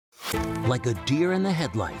Like a deer in the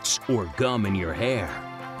headlights or gum in your hair,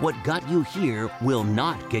 what got you here will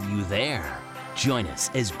not get you there. Join us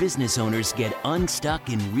as business owners get unstuck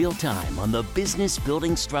in real time on the business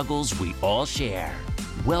building struggles we all share.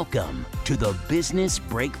 Welcome to the Business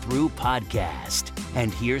Breakthrough Podcast.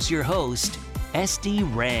 And here's your host, Esty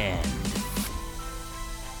Rand.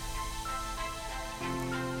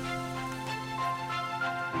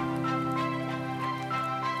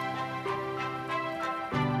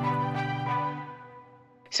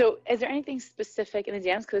 So is there anything specific in the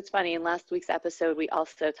DMs? Because it's funny, in last week's episode, we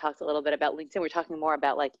also talked a little bit about LinkedIn. We're talking more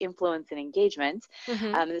about like influence and engagement.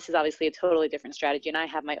 This is obviously a totally different strategy. And I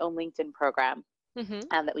have my own LinkedIn program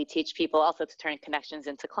that we teach people also to turn connections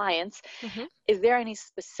into clients. Is there any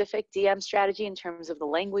specific DM strategy in terms of the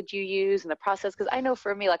language you use and the process? Because I know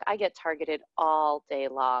for me, like I get targeted all day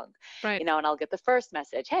long, right. And I'll get the first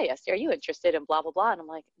message, hey, Esty, are you interested in blah, blah, blah? And I'm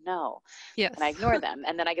like, no. Yes. And I ignore them.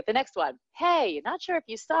 And then I get the next one, hey, not sure if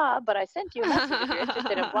you saw, but I sent you a message if you're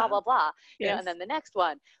interested in blah, blah, blah. Yes. And then the next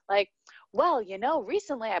one, like, well,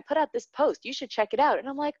 recently I put out this post, you should check it out. And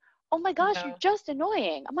I'm like, oh my gosh, You're just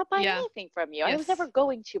annoying. I'm not buying anything from you. I was never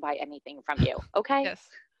going to buy anything from you. Okay. Yes.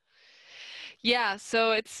 Yeah.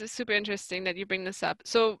 So it's super interesting that you bring this up.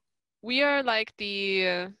 So we are like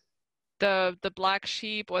the black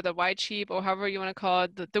sheep or the white sheep or however you want to call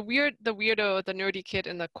it, the weirdo, the nerdy kid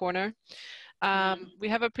in the corner. We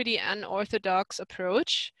have a pretty unorthodox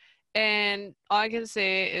approach. And all I can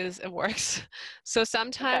say is it works. So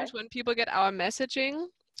sometimes when people get our messaging,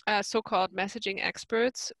 so-called messaging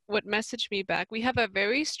experts would message me back. We have a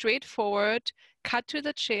very straightforward, cut to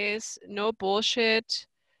the chase, no bullshit.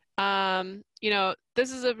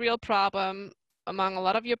 This is a real problem among a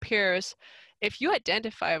lot of your peers. If you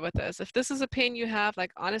identify with this, if this is a pain you have,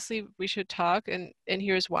 like honestly, we should talk, and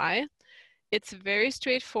here's why. It's very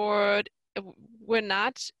straightforward. We're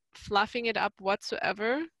not fluffing it up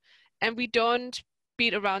whatsoever, and we don't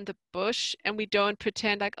beat around the bush, and we don't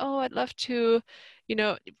pretend like, oh, I'd love to,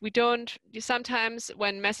 we don't. Sometimes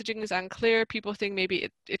when messaging is unclear, people think maybe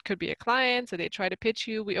it could be a client, so they try to pitch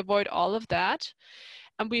you. We avoid all of that,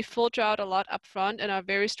 and we filter out a lot upfront and are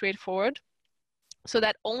very straightforward, so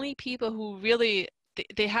that only people who really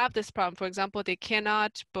they have this problem, for example, they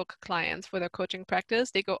cannot book clients for their coaching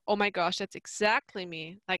practice. They go, oh my gosh, that's exactly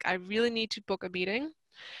me. Like I really need to book a meeting.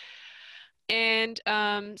 And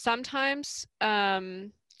sometimes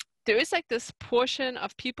there is like this portion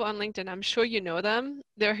of people on LinkedIn, I'm sure you know them.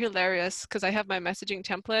 They're hilarious because I have my messaging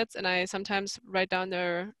templates and I sometimes write down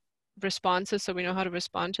their responses so we know how to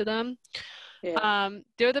respond to them. Yeah.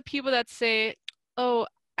 They're the people that say, oh,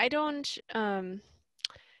 I don't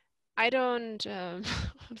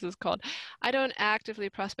what is this called? I don't actively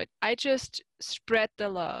prospect. I just spread the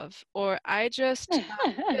love, or I just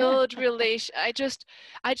build relation. I just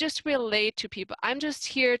relate to people. I'm just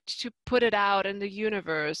here to put it out in the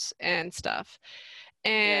universe and stuff.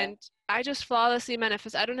 And I just flawlessly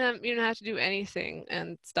manifest. You don't have to do anything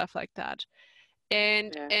and stuff like that.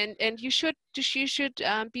 And you should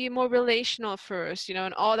be more relational first,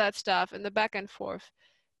 and all that stuff and the back and forth.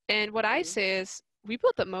 And what I say is, we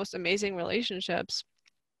build the most amazing relationships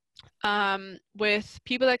with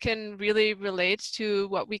people that can really relate to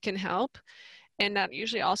what we can help. And that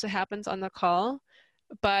usually also happens on the call.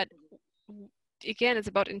 But again, it's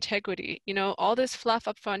about integrity. All this fluff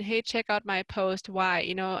up front, hey, check out my post. Why?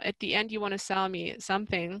 At the end, you want to sell me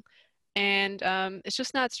something. And it's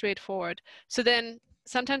just not straightforward. So then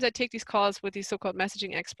sometimes I take these calls with these so-called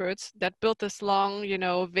messaging experts that built this long,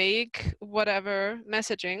 vague, whatever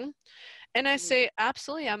messaging. And I say,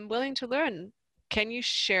 absolutely, I'm willing to learn. Can you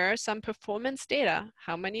share some performance data?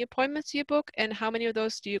 How many appointments do you book and how many of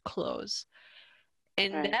those do you close?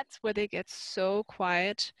 And that's where they get so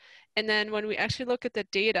quiet. And then when we actually look at the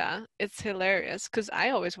data, it's hilarious because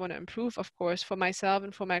I always want to improve, of course, for myself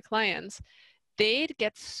and for my clients. They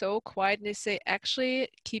get so quiet and they say, actually,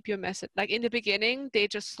 keep your message. Like in the beginning, they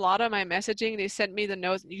just slaughter my messaging. They send me the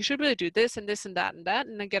notes. You should really do this and this and that and that.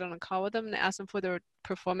 And I get on a call with them and ask them for their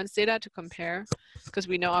performance data to compare because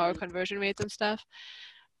we know our conversion rates and stuff.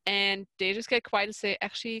 And they just get quiet and say,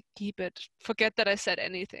 actually, keep it. Forget that I said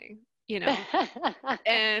anything,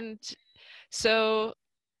 And so,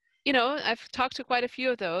 I've talked to quite a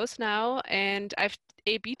few of those now, and I've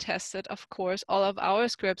A/B tested, of course, all of our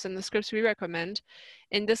scripts and the scripts we recommend.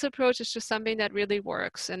 And this approach is just something that really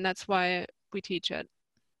works, and that's why we teach it.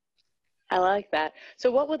 I like that.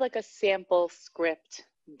 So what would like a sample script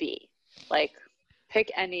be? Like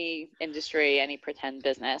pick any industry, any pretend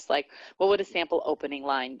business. Like what would a sample opening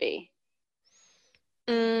line be?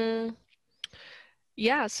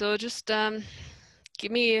 Yeah, so just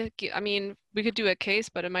I mean, we could do a case,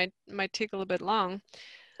 but it might take a little bit long.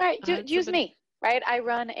 All right, use me, right? I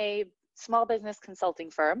run a small business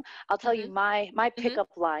consulting firm. I'll tell you my pickup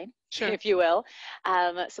line, Sure. if you will.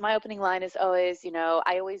 So my opening line is always,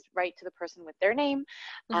 I always write to the person with their name.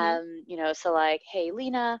 So like, hey,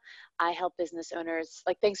 Lena, I help business owners.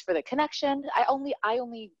 Like, thanks for the connection. I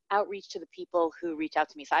only outreach to the people who reach out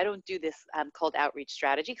to me. So I don't do this cold outreach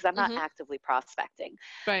strategy because I'm not actively prospecting.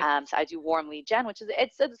 Right. So I do warm lead gen, which is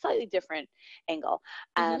it's a slightly different angle.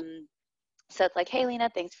 So it's like, hey,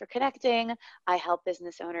 Lena, thanks for connecting. I help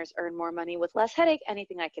business owners earn more money with less headache.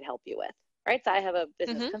 Anything I could help you with, right? So I have a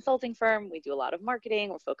business consulting firm. We do a lot of marketing.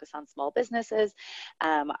 We're focused on small businesses.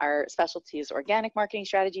 Our specialty is organic marketing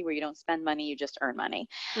strategy, where you don't spend money, you just earn money.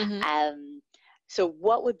 So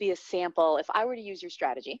what would be a sample if I were to use your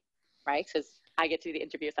strategy, right? Because I get to do the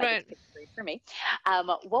interview, so I get to pick the for me.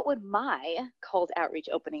 What would my cold outreach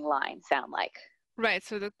opening line sound like? Right.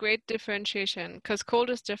 So the great differentiation, because cold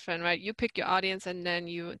is different, right? You pick your audience and then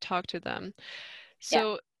you talk to them.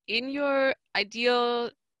 So in your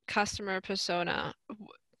ideal customer persona,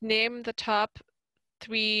 name the top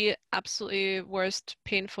 3 absolutely worst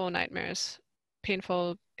painful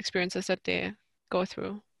experiences that they go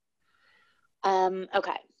through.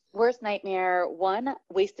 Okay. Worst nightmare. 1,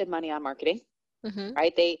 wasted money on marketing.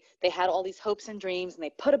 Right? They had all these hopes and dreams, and they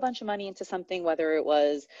put a bunch of money into something, whether it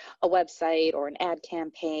was a website or an ad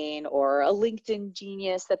campaign or a LinkedIn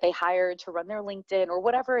genius that they hired to run their LinkedIn or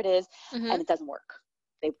whatever it is, and it doesn't work.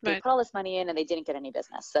 They put all this money in and they didn't get any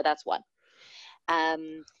business. So that's one.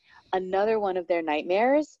 Another one of their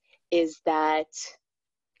nightmares is that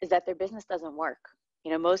their business doesn't work.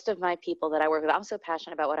 Most of my people that I work with, I'm so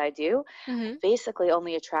passionate about what I do, basically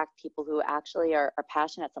only attract people who actually are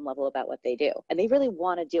passionate at some level about what they do. And they really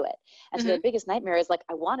want to do it. And so their biggest nightmare is like,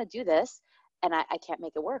 I want to do this and I can't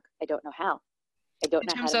make it work. I don't know how. I don't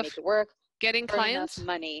know how to make it work. Getting clients? Enough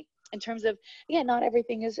money. In terms of, not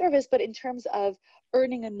everything is service, but in terms of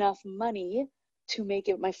earning enough money to make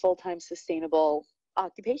it my full-time sustainable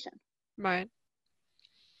occupation. Right.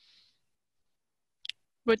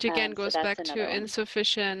 Which again goes back to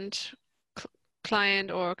insufficient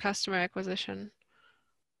client or customer acquisition.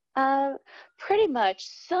 Pretty much.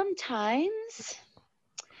 Sometimes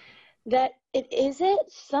that it is it.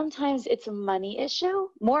 Sometimes it's a money issue.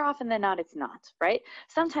 More often than not, it's not, right?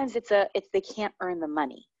 Sometimes it's they can't earn the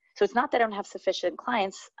money. So it's not that I don't have sufficient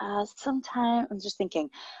clients. Sometimes I'm just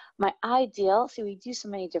thinking, my ideal, see, we do so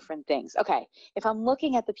many different things. Okay, if I'm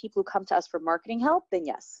looking at the people who come to us for marketing help, then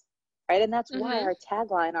yes. Right? And that's why our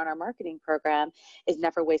tagline on our marketing program is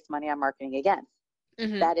never waste money on marketing again.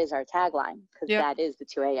 That is our tagline, because that is the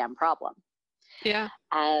 2 a.m. problem. Yeah.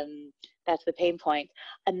 That's the pain point.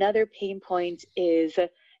 Another pain point is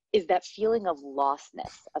that feeling of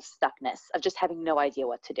lostness, of stuckness, of just having no idea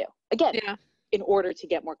what to do. Again, in order to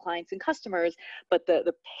get more clients and customers, but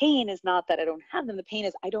the pain is not that I don't have them. The pain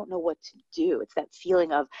is I don't know what to do. It's that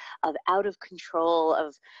feeling of out of control,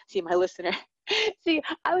 of, see, my listener, see,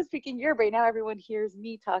 I was picking your brain. Now everyone hears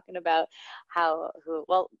me talking about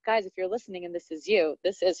well, guys, if you're listening and this is you,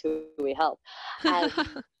 this is who we help.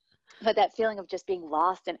 But that feeling of just being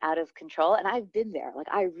lost and out of control. And I've been there. Like,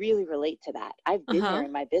 I really relate to that. I've been there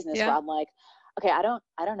in my business where I'm like, okay, I don't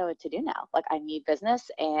know what to do now. Like, I need business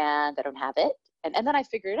and I don't have it. And then I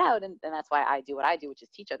figured it out. And that's why I do what I do, which is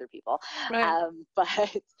teach other people. Right. But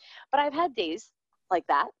I've had days like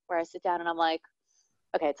that where I sit down and I'm like,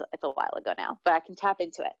 okay, it's a while ago now, but I can tap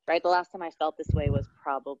into it, right? The last time I felt this way was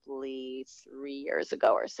probably 3 years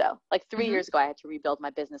ago or so. Like 3 years ago, I had to rebuild my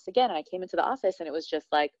business again. And I came into the office and it was just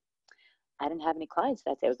like, I didn't have any clients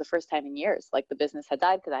that day. It was the first time in years. Like, the business had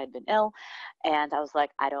died because I had been ill. And I was like,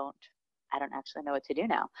 I don't actually know what to do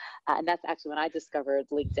now. And that's actually when I discovered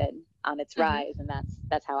LinkedIn on its rise. And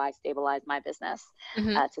that's how I stabilized my business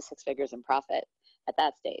to 6 figures in profit at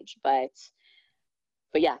that stage. But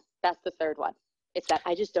yeah, that's the third one. It's that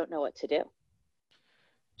I just don't know what to do.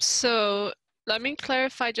 So let me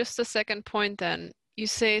clarify just the second point then. You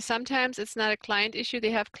say sometimes it's not a client issue.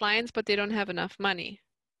 They have clients, but they don't have enough money.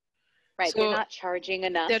 Right. So they're not charging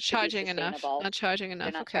enough. They're charging enough. Not charging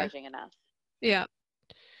enough. They're not charging enough. Yeah.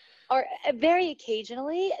 Or very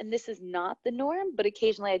occasionally, and this is not the norm, but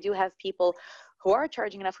occasionally I do have people who are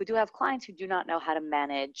charging enough, who do have clients who do not know how to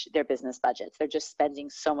manage their business budgets. They're just spending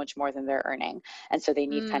so much more than they're earning. And so they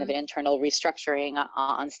need kind of an internal restructuring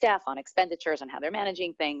on staff, on expenditures, on how they're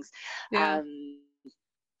managing things. Yeah.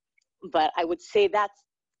 But I would say that's,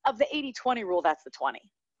 of the 80-20 rule, that's the 20,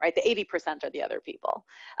 right? The 80% are the other people.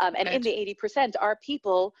 And in the 80% are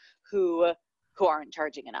people who who aren't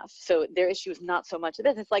charging enough. So their issue is not so much of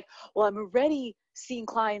this. It's like, well, I'm already seeing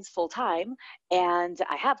clients full time and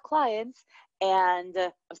I have clients and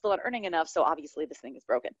I'm still not earning enough. So obviously this thing is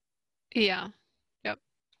broken. Yeah. Yep.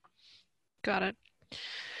 Got it.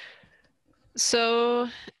 So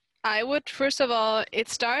I would, first of all, it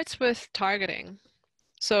starts with targeting.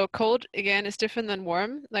 So cold, again, is different than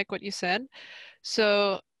warm, like what you said.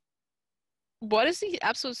 So what is the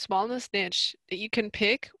absolute smallest niche that you can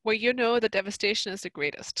pick where you know the devastation is the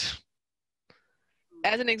greatest?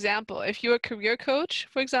 As an example, if you're a career coach,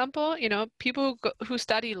 for example, people who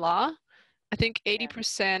study law, I think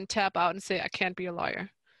 80% tap out and say, I can't be a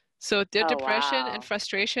lawyer. So their depression and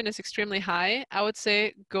frustration is extremely high. I would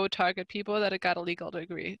say go target people that have got a legal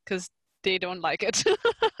degree because they don't like it.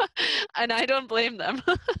 And I don't blame them.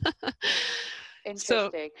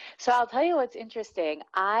 Interesting. So I'll tell you what's interesting.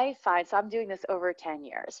 I find, so I'm doing this over 10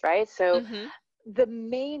 years, right? So the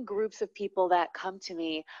main groups of people that come to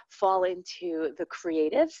me fall into the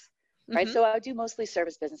creatives, right? So I do mostly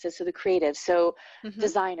service businesses, so the creatives, so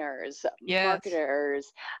designers,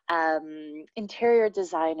 marketers, interior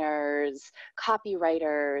designers,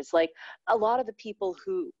 copywriters, like a lot of the people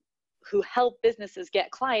who help businesses get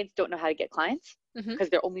clients don't know how to get clients because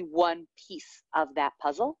they're only one piece of that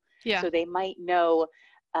puzzle. So they might know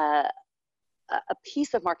a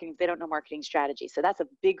piece of marketing, they don't know marketing strategy. So that's a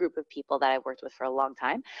big group of people that I've worked with for a long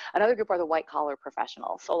time. Another group are the white collar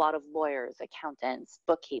professionals. So a lot of lawyers, accountants,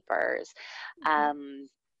 bookkeepers,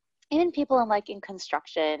 even people in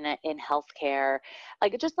construction, in healthcare,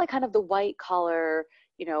 just like kind of the white collar,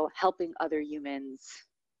 helping other humans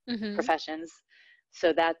professions.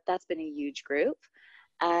 So that's been a huge group.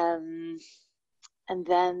 And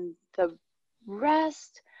then the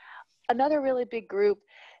rest, another really big group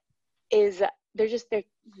is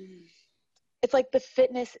it's like the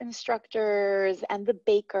fitness instructors and the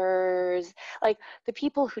bakers, like the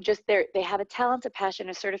people who just they have a talent, a passion,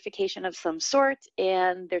 a certification of some sort,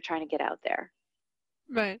 and they're trying to get out there.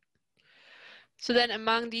 Right. So then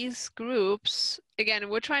among these groups, again,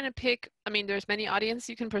 we're trying to pick, there's many audiences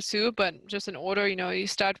you can pursue, but just in order, you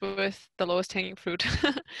start with the lowest hanging fruit.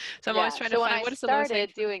 So I'm always trying to find what is the lowest hanging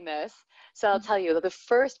fruit. So when I started doing this, so I'll tell you, the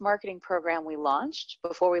first marketing program we launched,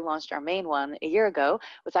 before we launched our main one a year ago,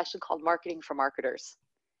 was actually called Marketing for Marketers.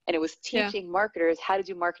 And it was teaching marketers how to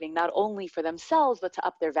do marketing, not only for themselves, but to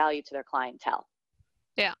up their value to their clientele.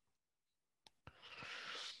 Yeah.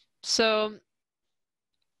 So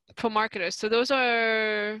for marketers, so those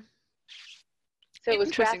are... So it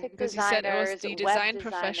was graphic designers, the web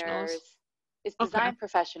designers. It's design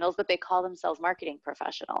professionals, but they call themselves marketing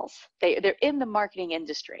professionals. They're in the marketing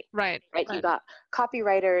industry. Right. You got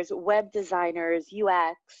copywriters, web designers,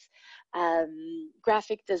 UX,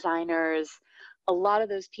 graphic designers, a lot of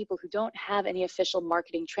those people who don't have any official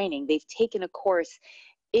marketing training. They've taken a course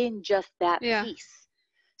in just that piece.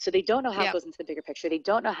 So they don't know how it goes into the bigger picture. They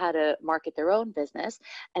don't know how to market their own business.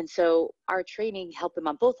 And so our training helped them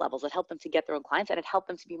on both levels. It helped them to get their own clients, and it helped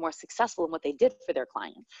them to be more successful in what they did for their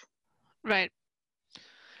clients. Right.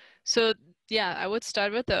 So I would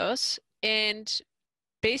start with those and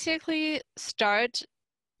basically start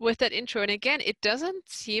with that intro. And again, it doesn't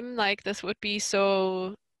seem like this would be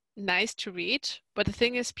so nice to read, but the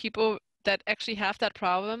thing is, people that actually have that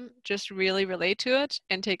problem just really relate to it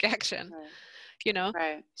and take action.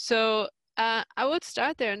 Right. So I would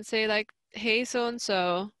start there and say like, hey, so and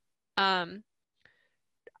so, I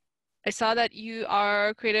saw that you are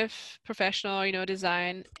a creative professional,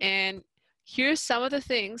 design, and here's some of the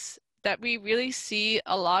things that we really see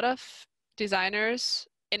a lot of designers,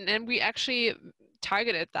 and we actually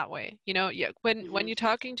target it that way. When you're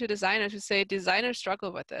talking to designers, you say designers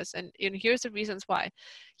struggle with this, and here's the reasons why.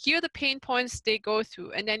 Here are the pain points they go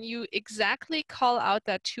through, and then you exactly call out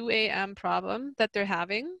that 2 a.m. problem that they're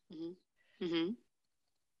having.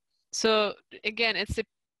 So again, it's the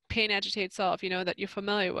pain, agitate, solve, that you're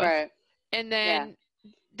familiar with. Right. And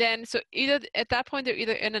then so either at that point they're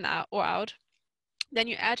either in and out or out. Then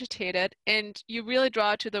you agitate it and you really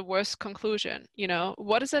draw to the worst conclusion.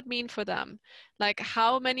 What does that mean for them? Like,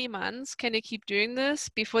 how many months can they keep doing this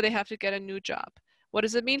before they have to get a new job? What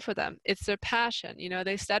does it mean for them? It's their passion.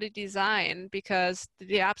 They study design because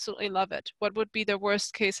they absolutely love it. What would be their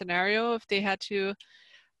worst case scenario if they had to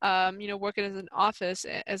work in an office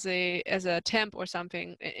as a temp or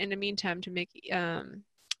something in the meantime to make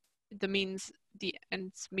the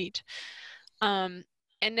ends meet. And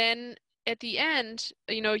then at the end,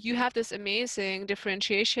 you have this amazing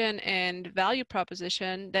differentiation and value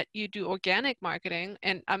proposition that you do organic marketing.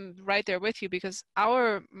 And I'm right there with you because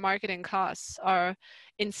our marketing costs are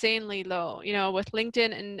insanely low. With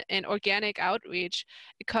LinkedIn and organic outreach,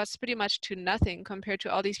 it costs pretty much to nothing compared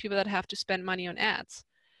to all these people that have to spend money on ads.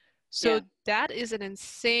 So Yeah. that is an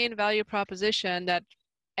insane value proposition that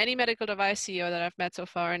any medical device CEO that I've met so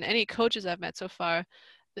far and any coaches I've met so far,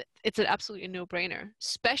 it's an absolutely no-brainer,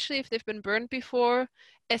 especially if they've been burned before,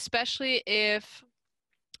 especially if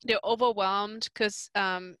they're overwhelmed, because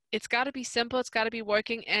it's got to be simple, it's got to be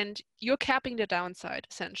working, and you're capping the downside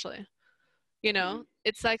essentially.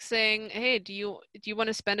 It's like saying, hey, do you want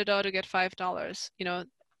to spend it all to get $5?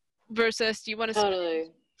 Versus do you want to spend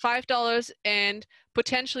Totally. $5 and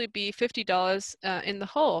potentially be $50 in the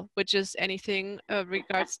hole, which is anything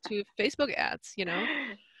regards to Facebook ads.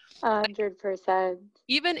 100%.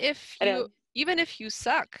 Even if I you know. even if you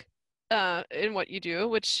suck in what you do,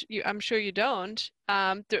 which I'm sure you don't,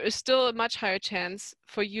 there is still a much higher chance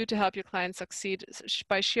for you to help your clients succeed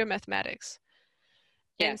by sheer mathematics.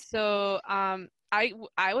 Yeah. And so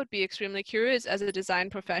I would be extremely curious as a design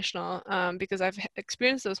professional because I've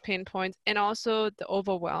experienced those pain points and also the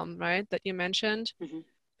overwhelm, right, that you mentioned. Mm-hmm.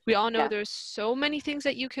 We all know Yeah. there's so many things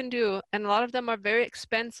that you can do, and a lot of them are very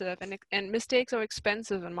expensive, and mistakes are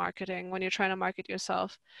expensive in marketing when you're trying to market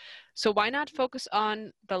yourself. So why not focus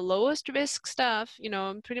on the lowest risk stuff,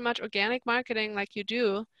 pretty much organic marketing like you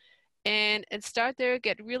do, and start there,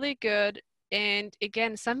 get really good, and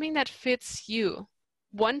again, something that fits you.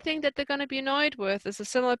 One thing that they're going to be annoyed with is a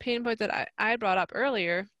similar pain point that I brought up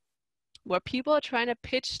earlier, where people are trying to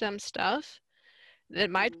pitch them stuff that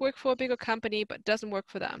might Mm-hmm. work for a bigger company but doesn't work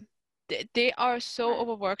for them. They are so Right.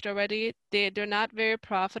 overworked already. They're not very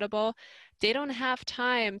profitable. They don't have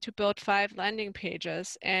time to build 5 landing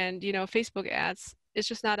pages and Facebook ads. It's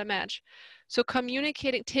just not a match. So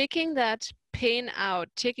communicating, taking that pain out,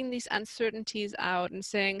 taking these uncertainties out and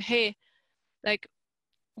saying, hey, like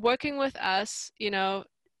working with us, you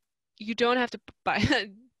don't have to buy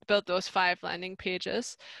build those 5 landing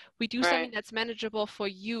pages. We do something Right. that's manageable for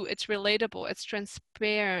you. It's relatable. It's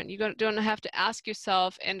transparent. You don't have to ask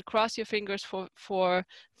yourself and cross your fingers for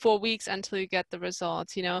 4 weeks until you get the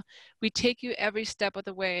results. We take you every step of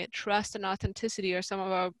the way. Trust and authenticity are some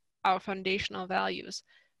of our foundational values.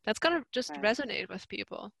 That's gonna just Right. resonate with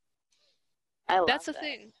people. I That's love the this.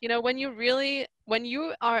 thing. When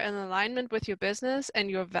you are in alignment with your business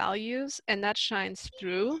and your values, and that shines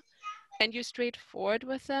through, and you're straightforward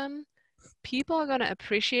with them, people are going to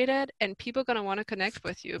appreciate it and people are going to want to connect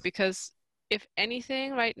with you because if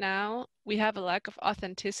anything right now, we have a lack of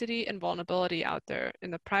authenticity and vulnerability out there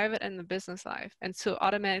in the private and the business life. And so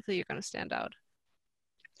automatically you're going to stand out.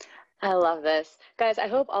 I love this. Guys, I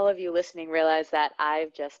hope all of you listening realize that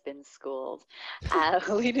I've just been schooled.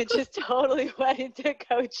 Lena just totally went into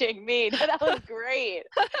coaching me. That was great.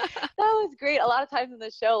 That was great. A lot of times in the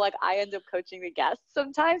show, like I end up coaching the guests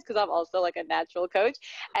sometimes because I'm also like a natural coach.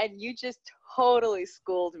 And you just totally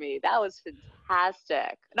schooled me. That was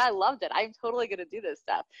fantastic. And I loved it. I'm totally going to do this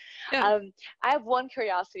stuff. Yeah, I have one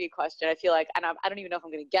curiosity question. I feel like, and I don't even know if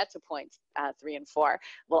I'm going to get to points 3 and 4.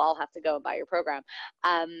 We'll all have to go and buy your program.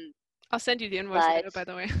 I'll send you the invoice But later, by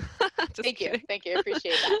the way. Just thank you. kidding. Thank you. I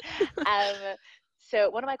appreciate that. So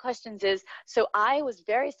one of my questions is, so I was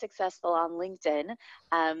very successful on LinkedIn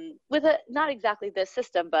with not exactly this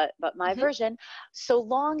system, but my Mm-hmm. version, so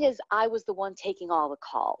long as I was the one taking all the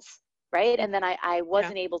calls, right? And then I Yeah.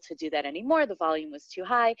 wasn't able to do that anymore. The volume was too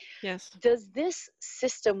high. Yes. Does this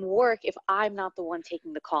system work if I'm not the one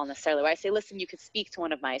taking the call necessarily? Where I say, listen, you could speak to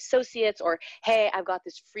one of my associates, or hey, I've got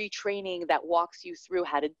this free training that walks you through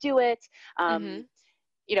how to do it. Mm-hmm.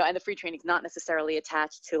 And the free training is not necessarily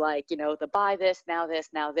attached to like, the buy this, now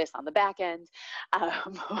on the back end,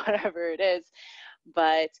 whatever it is.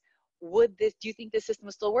 But do you think this system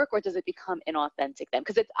will still work, or does it become inauthentic then?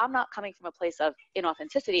 Because I'm not coming from a place of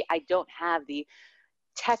inauthenticity. I don't have the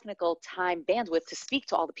technical time bandwidth to speak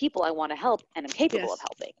to all the people I want to help and am capable of Yes.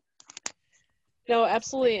 helping. No,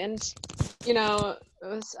 absolutely. And,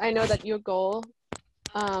 I know that your goal,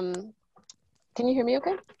 can you hear me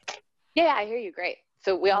okay? Yeah, I hear you. Great.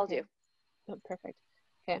 So we all do. Oh, perfect.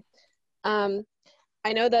 Okay.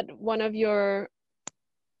 I know that one of your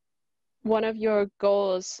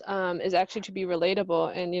goals is actually to be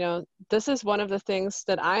relatable, and this is one of the things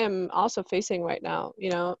that I am also facing right now.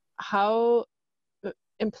 How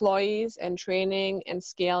employees and training and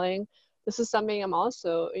scaling. This is something I'm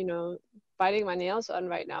also biting my nails on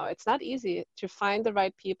right now. It's not easy to find the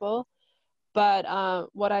right people. But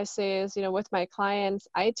what I say is, with my clients,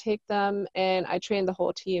 I take them and I train the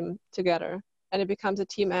whole team together, and it becomes a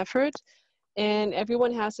team effort. and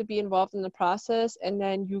everyone has to be involved in the process, and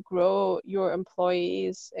then you grow your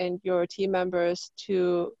employees and your team members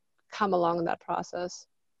to come along in that process.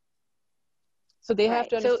 So they have Right.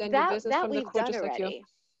 to So understand your business that from the we've core, done just like you. already.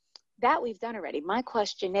 That we've done already. My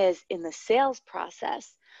question is, in the sales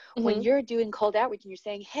process, when Mm-hmm. you're doing cold outreach and you're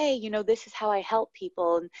saying, hey, this is how I help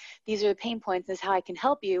people and these are the pain points, this is how I can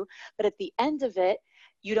help you. But at the end of it,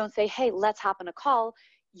 you don't say, hey, let's hop on a call.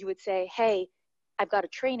 You would say, hey, I've got a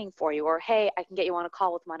training for you, or hey, I can get you on a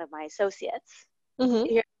call with one of my associates. Mm-hmm.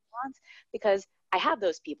 Your response? Because I have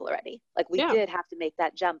those people already. Like we Yeah. did have to make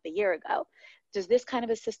that jump a year ago. Does this kind of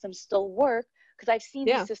a system still work? Because I've seen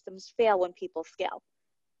these systems fail when people scale.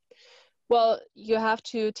 Well, you have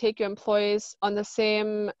to take your employees on the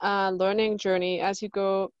same learning journey as you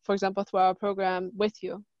go, for example, through our program with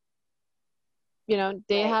you.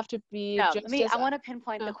 They have to be No, just I want to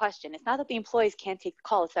pinpoint the question. It's not that the employees can't take the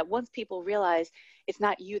call. It's that once people realize it's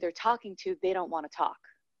not you they're talking to, they don't want to talk.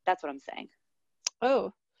 That's what I'm saying.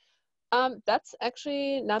 Oh, that's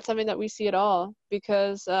actually not something that we see at all,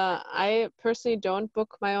 because I personally don't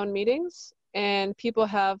book my own meetings, and people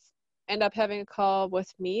end up having a call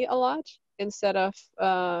with me a lot instead of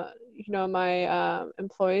my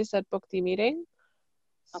employees that book the meeting.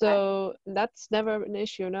 So that's never an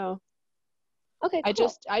issue, no. Okay,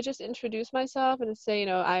 cool. I just introduce myself and say,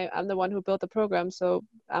 I'm the one who built the program, so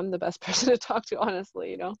I'm the best person to talk to,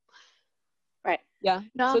 honestly, Right. Yeah.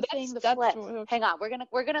 No, So I'm saying the flip. Hang on,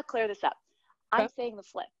 we're gonna clear this up. Okay. I'm saying the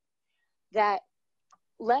flip. That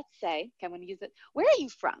let's say, okay, I'm gonna use it. Where are you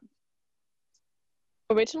from?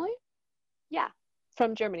 Originally? Yeah.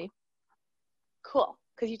 From Germany. Cool.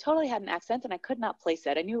 Because you totally had an accent and I could not place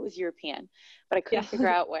it. I knew it was European, but I couldn't figure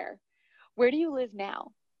out where. Where do you live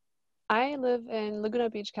now? I live in Laguna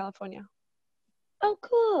Beach, California. Oh,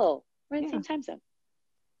 cool. We're in the same time zone.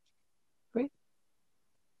 Great.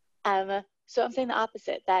 So I'm saying the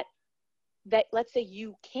opposite, that let's say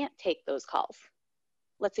you can't take those calls.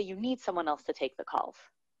 Let's say you need someone else to take the calls.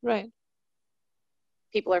 Right.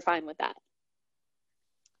 People are fine with that.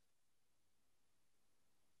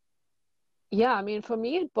 Yeah, I mean, for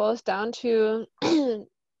me, it boils down to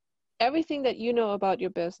everything that you know about your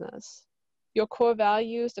business, your core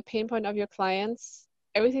values, the pain point of your clients,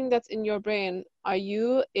 everything that's in your brain. Are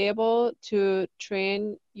you able to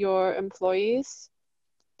train your employees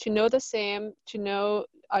to know the same,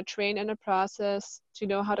 are trained in a process, to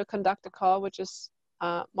know how to conduct a call, which is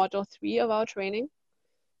module 3 of our training?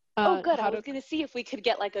 Oh, good. I was going to see if we could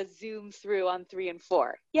get like a zoom through on 3 and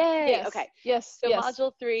 4. Yay. Yes. Okay. Yes. So yes.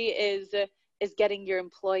 module 3 is getting your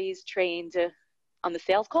employees trained on the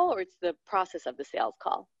sales call, or it's the process of the sales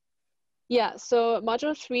call? Yeah. So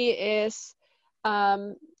module 3 is,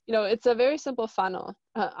 it's a very simple funnel.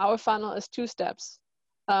 Our funnel is 2 steps.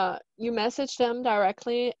 You message them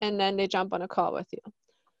directly, and then they jump on a call with you.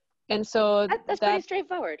 And so that's pretty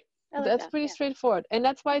straightforward. That's pretty straightforward. And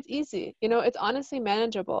that's why it's easy. It's honestly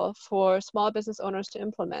manageable for small business owners to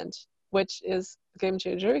implement, which is a game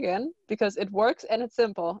changer again, because it works and it's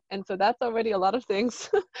simple. And so that's already a lot of things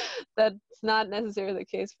that's not necessarily the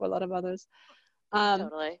case for a lot of others.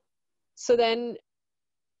 Totally. So then,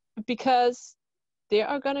 because they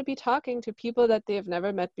are going to be talking to people that they've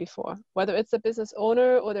never met before, whether it's a business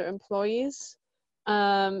owner or their employees,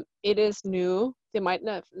 it is new. They might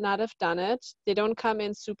not have done it. They don't come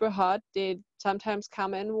in super hot. They sometimes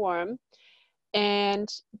come in warm. And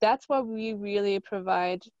that's why we really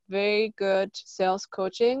provide very good sales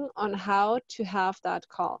coaching on how to have that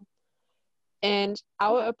call. And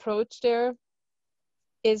our approach there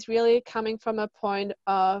is really coming from a point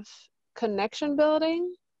of connection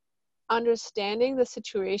building, understanding the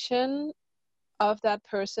situation of that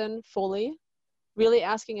person fully, really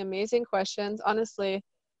asking amazing questions. Honestly,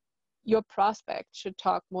 your prospect should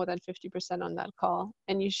talk more than 50% on that call,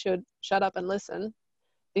 and you should shut up and listen,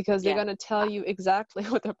 because they're going to tell you exactly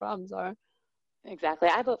what their problems are. Exactly.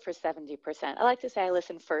 I vote for 70%. I like to say I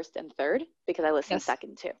listen first and third, because I listen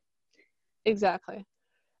second too. Exactly.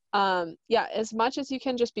 As much as you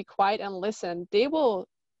can just be quiet and listen, they will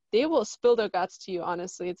spill their guts to you.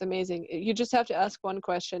 Honestly, it's amazing. You just have to ask one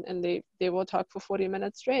question and they will talk for 40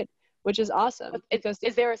 minutes straight, which is awesome. Because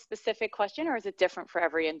is there a specific question, or is it different for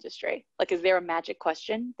every industry? Like, is there a magic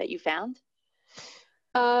question that you found?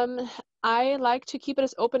 I like to keep it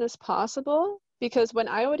as open as possible, because when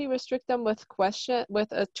I already restrict them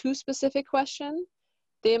with a too specific question,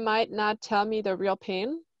 they might not tell me the real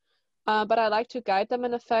pain. But I like to guide them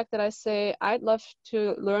in the fact that I say, I'd love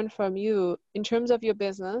to learn from you in terms of your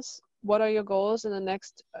business. What are your goals in the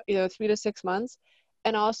next 3 to 6 months?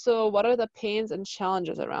 And also, what are the pains and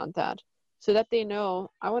challenges around that? So that they know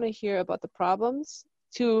I want to hear about the problems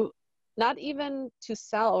to not even to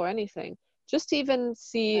sell or anything, just to even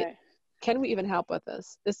see, Right. can we even help with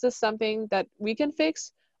this? Is this something that we can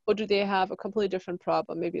fix, or do they have a completely different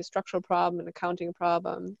problem, maybe a structural problem, an accounting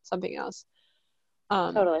problem, something else?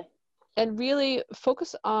 Totally. And really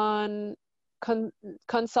focus on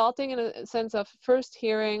consulting in a sense of first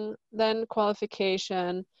hearing, then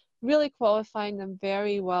qualification, really qualifying them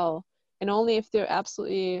very well, and only if they're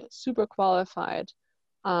absolutely super qualified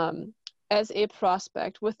as a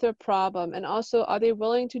prospect with their problem. And also, are they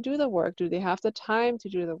willing to do the work? Do they have the time to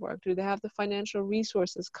do the work? Do they have the financial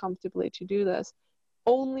resources comfortably to do this?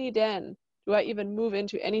 Only then do I even move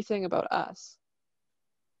into anything about us.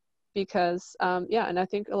 Because and I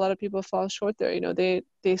think a lot of people fall short there.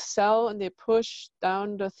 They sell and they push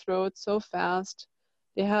down the throat so fast.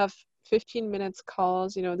 They have 15 minutes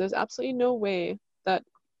calls. There's absolutely no way that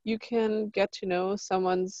you can get to know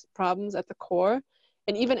someone's problems at the core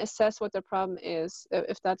and even assess what their problem is,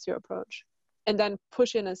 if that's your approach, and then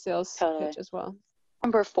push in a sales Totally. pitch as well.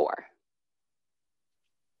 Number 4.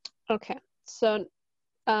 Okay, so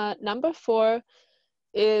number 4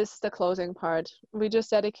 is the closing part. We just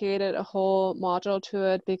dedicated a whole module to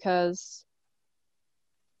it because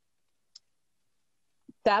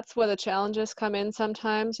that's where the challenges come in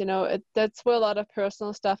sometimes. That's where a lot of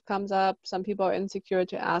personal stuff comes up. Some people are insecure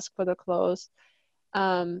to ask for the close.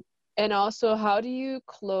 And also, how do you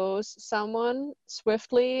close someone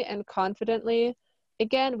swiftly and confidently,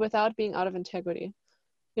 again, without being out of integrity?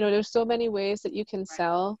 There's so many ways that you can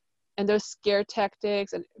sell, and there's scare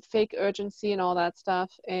tactics and fake urgency and all that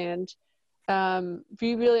stuff. And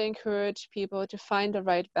we really encourage people to find the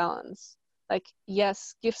right balance. Like,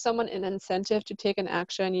 yes, give someone an incentive to take an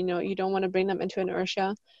action. You don't want to bring them into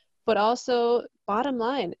inertia. But also, bottom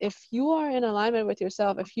line, if you are in alignment with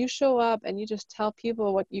yourself, if you show up and you just tell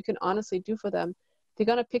people what you can honestly do for them, they're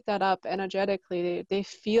going to pick that up energetically. They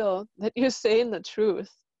feel that you're saying the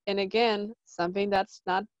truth. And again, something that's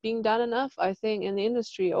not being done enough, I think, in the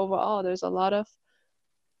industry overall. There's a lot of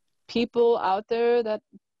people out there that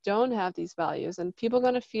don't have these values, and people are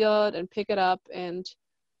going to feel it and pick it up. And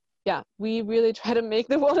yeah, we really try to make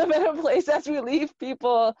the world a better place as we leave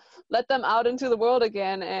people, let them out into the world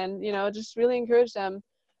again, and just really encourage them,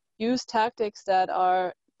 use tactics that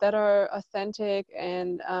are authentic,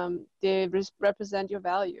 and they represent your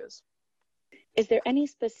values. Is there any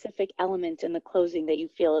specific element in the closing that you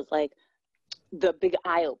feel is like the big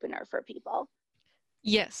eye opener for people?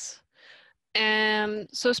 Yes.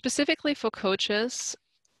 So specifically for coaches,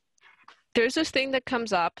 there's this thing that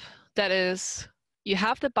comes up that is, you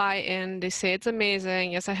have the buy-in, they say it's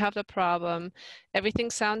amazing, yes, I have the problem,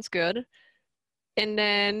 everything sounds good, and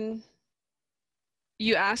then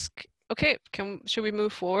you ask, okay, should we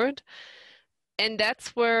move forward? And that's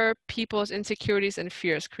where people's insecurities and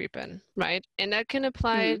fears creep in, right? And that can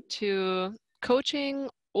apply to coaching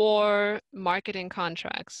or marketing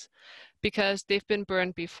contracts, because they've been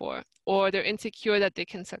burned before, or they're insecure that they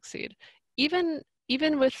can succeed. Even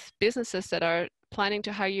with businesses that are planning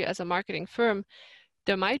to hire you as a marketing firm,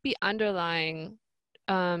 there might be underlying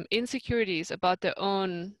insecurities about their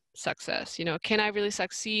own success. Can I really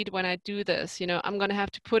succeed when I do this? I'm going to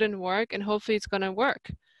have to put in work, and hopefully it's going to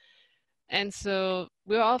work. And so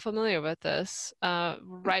we're all familiar with this.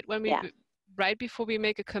 Right before we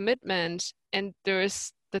make a commitment, and there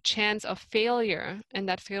is the chance of failure, and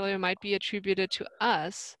that failure might be attributed to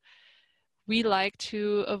us, we like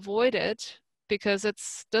to avoid it because it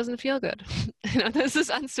doesn't feel good. There's this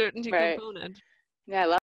uncertainty component. Yeah, I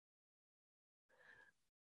love.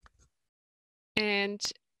 And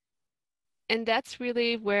that's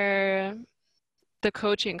really where the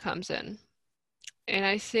coaching comes in. And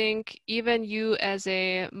I think even you as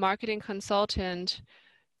a marketing consultant,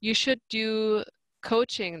 you should do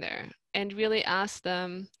coaching there and really ask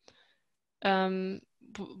them,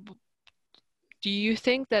 do you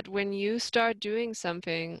think that when you start doing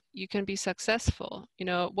something, you can be successful?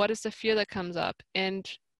 What is the fear that comes up? And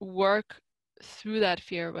work through that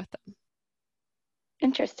fear with them.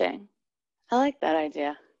 Interesting. I like that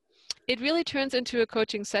idea. It really turns into a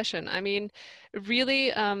coaching session. I mean,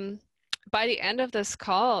 really, by the end of this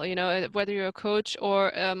call, whether you're a coach or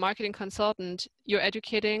a marketing consultant, you're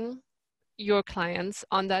educating your clients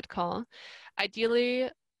on that call. Ideally,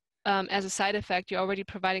 as a side effect, you're already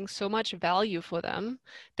providing so much value for them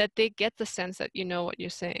that they get the sense that you know what you're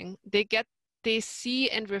saying. They see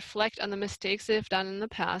and reflect on the mistakes they've done in the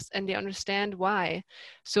past, and they understand why.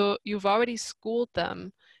 So you've already schooled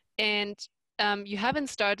them, and you haven't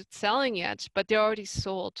started selling yet, but they're already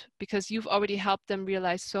sold because you've already helped them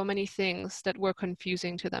realize so many things that were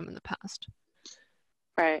confusing to them in the past.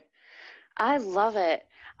 Right. I love it.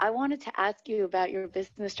 I wanted to ask you about your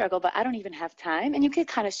business struggle, but I don't even have time. And you could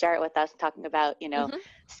kind of share it with us, talking about,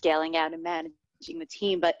 scaling out and managing the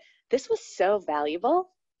team. But this was so valuable.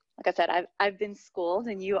 Like I said, I've been schooled,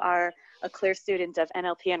 and you are a clear student of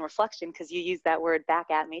NLP and reflection, because you used that word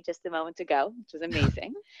back at me just a moment ago, which was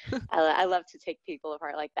amazing. I love to take people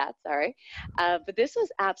apart like that. Sorry. But this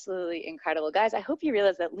was absolutely incredible. Guys, I hope you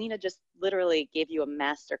realize that Lena just literally gave you a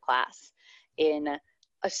master class in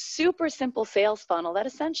a super simple sales funnel that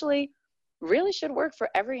essentially really should work for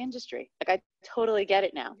every industry. Like, I totally get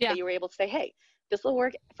it now. Yeah. That you were able to say, hey, this will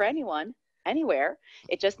work for anyone, anywhere.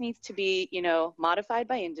 It just needs to be, modified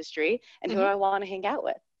by industry and who I want to hang out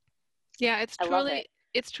with. Yeah,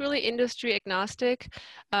 it's truly industry agnostic.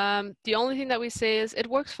 The only thing that we say is it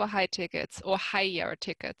works for high tickets or higher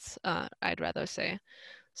tickets, I'd rather say.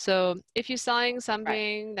 So if you're selling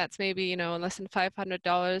something that's maybe, less than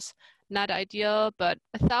 $500, not ideal, but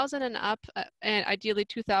 1,000 and up, and ideally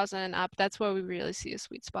 2,000 and up, that's where we really see a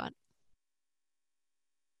sweet spot.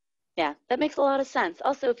 Yeah, that makes a lot of sense.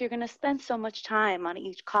 Also, if you're going to spend so much time on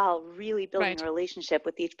each call, really building a relationship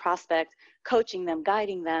with each prospect, coaching them,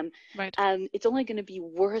 guiding them, it's only going to be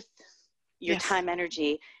worth your time,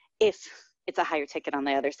 energy, if it's a higher ticket on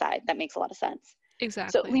the other side. That makes a lot of sense.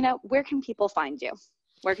 Exactly. So, Lena, where can people find you?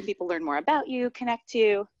 Where can people learn more about you, connect to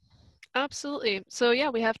you? Absolutely. So yeah,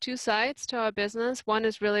 we have two sides to our business. One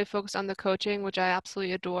is really focused on the coaching, which I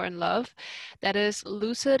absolutely adore and love. That is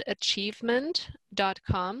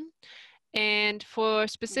lucidachievement.com. And for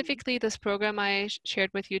specifically this program I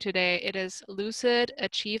shared with you today, it is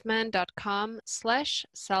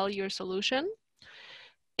lucidachievement.com/sellyoursolution.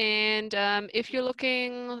 And if you're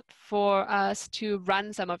looking for us to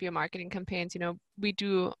run some of your marketing campaigns, we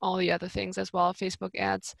do all the other things as well, Facebook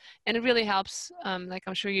ads. And it really helps, like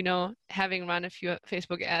I'm sure having run a few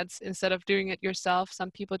Facebook ads instead of doing it yourself. Some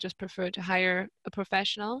people just prefer to hire a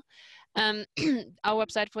professional. Our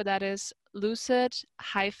website for that is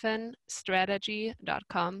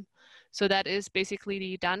lucid-strategy.com. So that is basically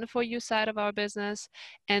the done for you side of our business.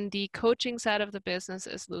 And the coaching side of the business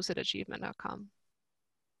is lucidachievement.com.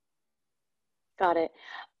 Got it.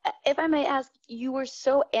 If I may ask, you were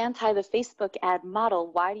so anti the Facebook ad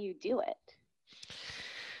model. Why do you do it?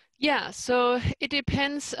 Yeah, so it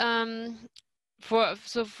depends. For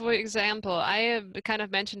example, I kind of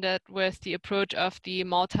mentioned that with the approach of the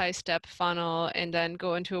multi-step funnel and then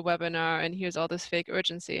go into a webinar and here's all this fake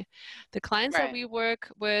urgency. The clients that we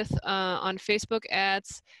work with on Facebook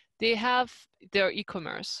ads, they have their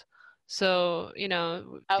e-commerce. So,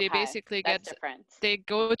 they basically they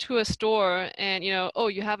go to a store and, oh,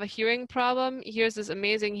 you have a hearing problem. Here's this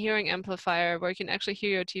amazing hearing amplifier where you can actually hear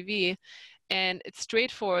your TV. And it's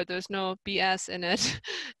straightforward. There's no BS in it.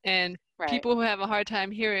 And people who have a hard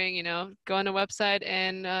time hearing, go on a website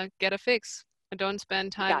and get a fix. And don't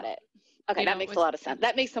spend time. Got it. Okay, that makes a lot of sense.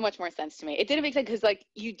 That makes so much more sense to me. It didn't make sense because,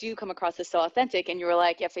 you do come across as so authentic, and you were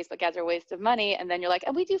like, yeah, Facebook ads are a waste of money. And then you're like,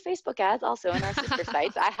 and we do Facebook ads also in our sister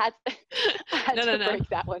sites. I had to break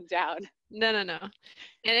that one down. No. And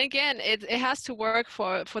again, it has to work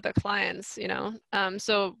for the clients,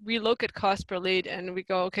 So we look at cost per lead and we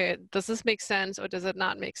go, okay, does this make sense or does it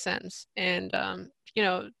not make sense? And,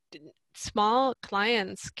 small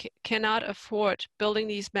clients cannot afford building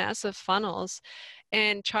these massive funnels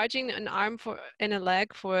and charging an arm and a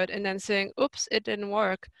leg for it and then saying, oops, it didn't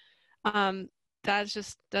work. That's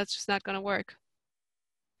just not going to work.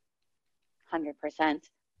 100%.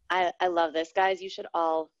 I love this. Guys, you should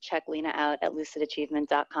all check Lena out at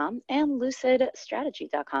lucidachievement.com and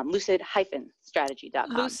lucidstrategy.com,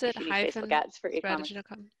 lucid-strategy.com. Lucid-Facebook ads for e-commerce.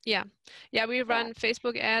 Yeah, we run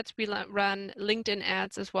Facebook ads. We run LinkedIn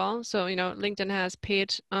ads as well. So, LinkedIn has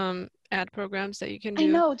paid ad programs that you can do. I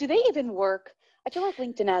know. Do they even work? I feel like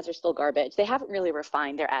LinkedIn ads are still garbage. They haven't really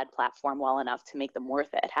refined their ad platform well enough to make them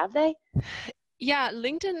worth it, have they? Yeah,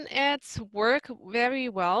 LinkedIn ads work very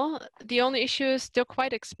well. The only issue is they're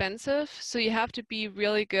quite expensive. So you have to be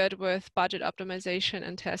really good with budget optimization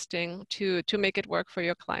and testing to make it work for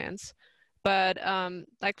your clients. But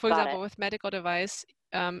like, for example, with medical device,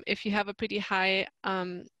 if you have a pretty high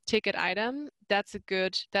ticket item, that's a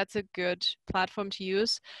good platform to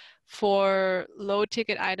use. For low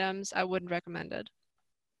ticket items, I wouldn't recommend it.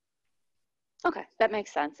 Okay, that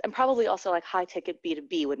makes sense. And probably also like high ticket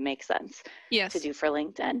B2B would make sense to do for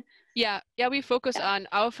LinkedIn. Yeah, we focus on,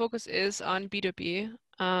 our focus is on B2B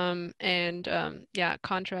and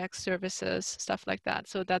contracts, services, stuff like that.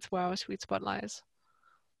 So that's where our sweet spot lies.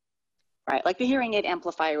 Right, like the hearing aid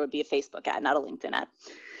amplifier would be a Facebook ad, not a LinkedIn ad.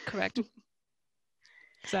 Correct.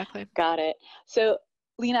 Exactly. Got it. So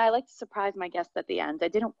Lena, I like to surprise my guests at the end. I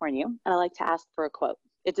didn't warn you, and I like to ask for a quote.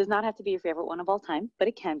 It does not have to be your favorite one of all time, but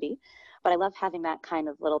it can be. But I love having that kind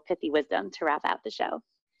of little pithy wisdom to wrap out the show.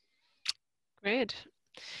 Great.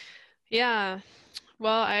 Yeah.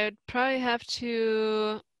 Well, I'd probably have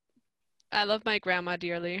to, I love my grandma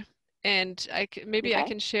dearly. And maybe I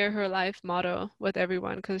can share her life motto with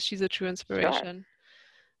everyone because she's a true inspiration.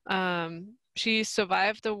 Sure. She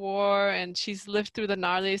survived the war and she's lived through the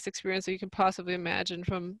gnarliest experience that you can possibly imagine,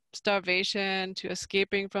 from starvation to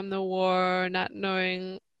escaping from the war, not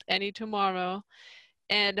knowing any tomorrow.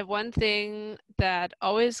 And the one thing that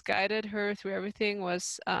always guided her through everything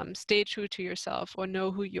was stay true to yourself, or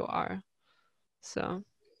know who you are. So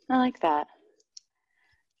I like that.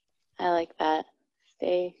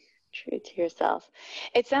 Stay true to yourself.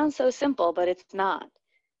 It sounds so simple, but it's not.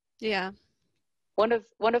 Yeah. One of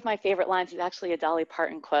my favorite lines is actually a Dolly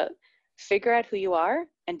Parton quote: "Figure out who you are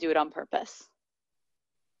and do it on purpose."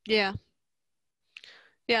 Yeah.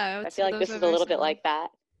 Yeah. I feel like this is a little bit like that.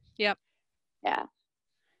 Yep. Yeah.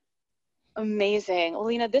 Amazing. Well,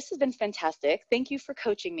 Lena, this has been fantastic. Thank you for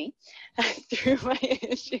coaching me through my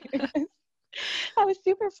issues. That was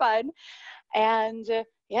super fun. And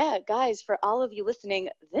yeah, guys, for all of you listening,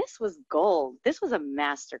 this was gold. This was a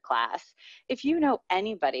masterclass. If you know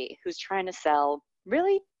anybody who's trying to sell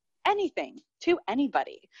really anything to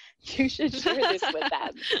anybody, you should share this with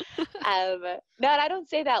them. No, and I don't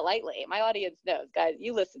say that lightly. My audience knows, guys.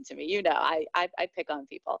 You listen to me. You know, I pick on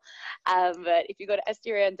people. But if you go to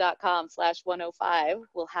sdran.com/105,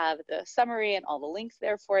 we'll have the summary and all the links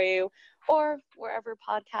there for you, or wherever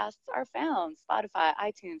podcasts are found: Spotify,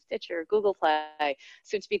 iTunes, Stitcher, Google Play,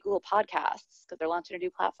 soon to be Google Podcasts, because they're launching a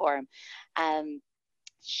new platform.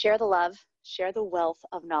 Share the love, share the wealth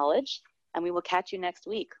of knowledge, and we will catch you next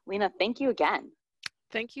week. Lena, thank you again.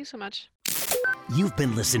 Thank you so much. You've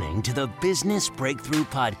been listening to the Business Breakthrough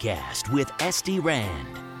Podcast with SD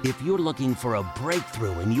Rand. If you're looking for a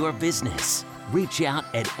breakthrough in your business, reach out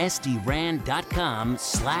at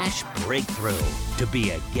sdrand.com/breakthrough to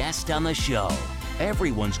be a guest on the show.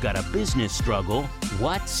 Everyone's got a business struggle.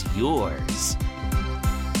 What's yours?